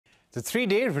The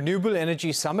three-day Renewable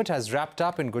Energy Summit has wrapped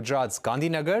up in Gujarat's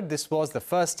Gandhinagar. This was the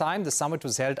first time the summit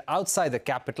was held outside the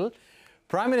capital.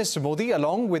 Prime Minister Modi,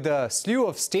 along with a slew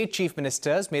of state chief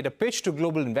ministers, made a pitch to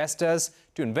global investors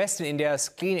to invest in India's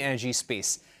clean energy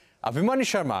space. Abhimanyu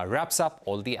Sharma wraps up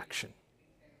all the action.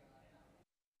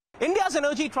 India's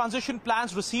energy transition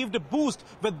plans received a boost,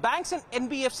 with banks and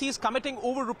NBFCs committing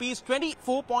over rupees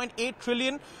 24.8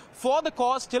 trillion for the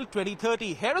cause till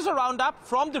 2030. Here is a roundup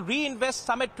from the Reinvest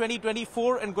Summit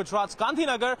 2024 in Gujarat's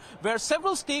Gandhinagar, where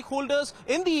several stakeholders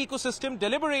in the ecosystem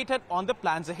deliberated on the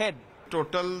plans ahead.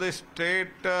 Total, the state,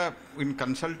 in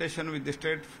consultation with the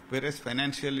state, various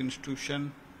financial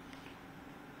institutions,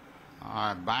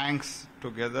 banks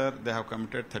together, they have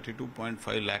committed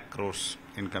 32.5 lakh crores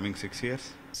in coming 6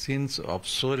 years. Since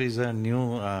offshore is a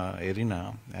new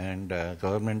arena and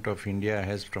Government of India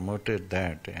has promoted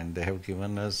that, and they have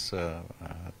given us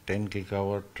 10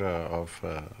 gigawatt of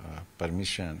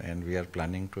permission, and we are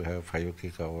planning to have 5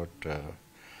 gigawatt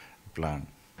plant.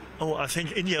 Oh, I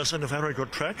think India is on a very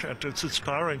good track, and it's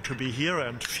inspiring to be here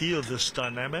and feel this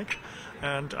dynamic.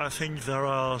 And I think there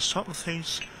are certain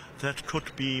things that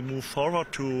could be moved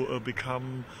forward to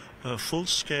become a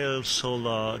full-scale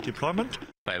solar deployment.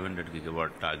 500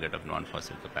 gigawatt target of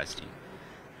non-fossil capacity,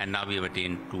 and now we have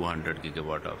attained 200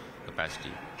 gigawatt of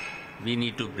capacity. We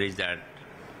need to bridge that,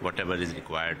 whatever is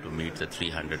required to meet the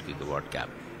 300 gigawatt cap.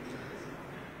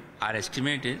 Our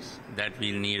estimate is that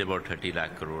we'll need about 30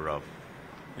 lakh crore of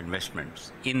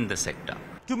investments in the sector.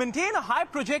 To maintain a high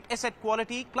project asset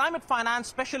quality, climate finance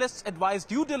specialists advise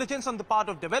due diligence on the part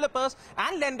of developers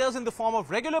and lenders in the form of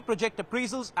regular project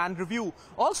appraisals and review.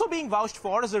 Also being vouched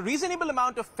for is a reasonable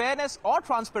amount of fairness or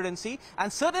transparency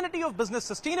and certainty of business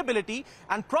sustainability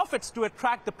and profits to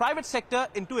attract the private sector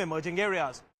into emerging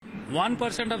areas.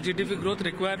 1% of GDP growth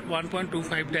required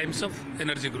 1.25 times of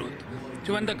energy growth.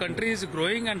 So when the country is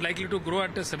growing and likely to grow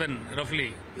at 7,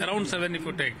 roughly, around 7 if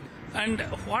you take. And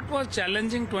what was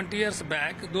challenging 20 years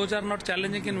back, those are not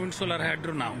challenging in wind, solar,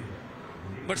 hydro now.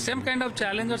 But same kind of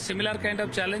challenge or similar kind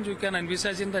of challenge you can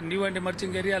envisage in the new and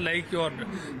emerging area like your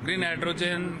green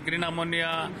hydrogen, green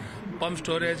ammonia, pump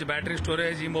storage, battery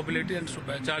storage, e-mobility and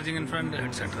charging infra,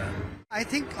 etc. I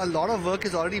think a lot of work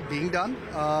is already being done.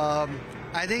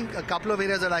 I think a couple of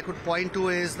areas that I could point to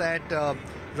is that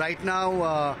right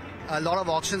now a lot of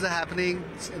auctions are happening.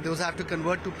 Those have to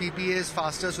convert to PPAs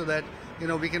faster so that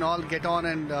we can all get on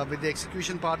and with the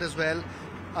execution part as well.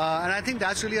 And I think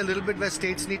that's really a little bit where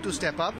states need to step up.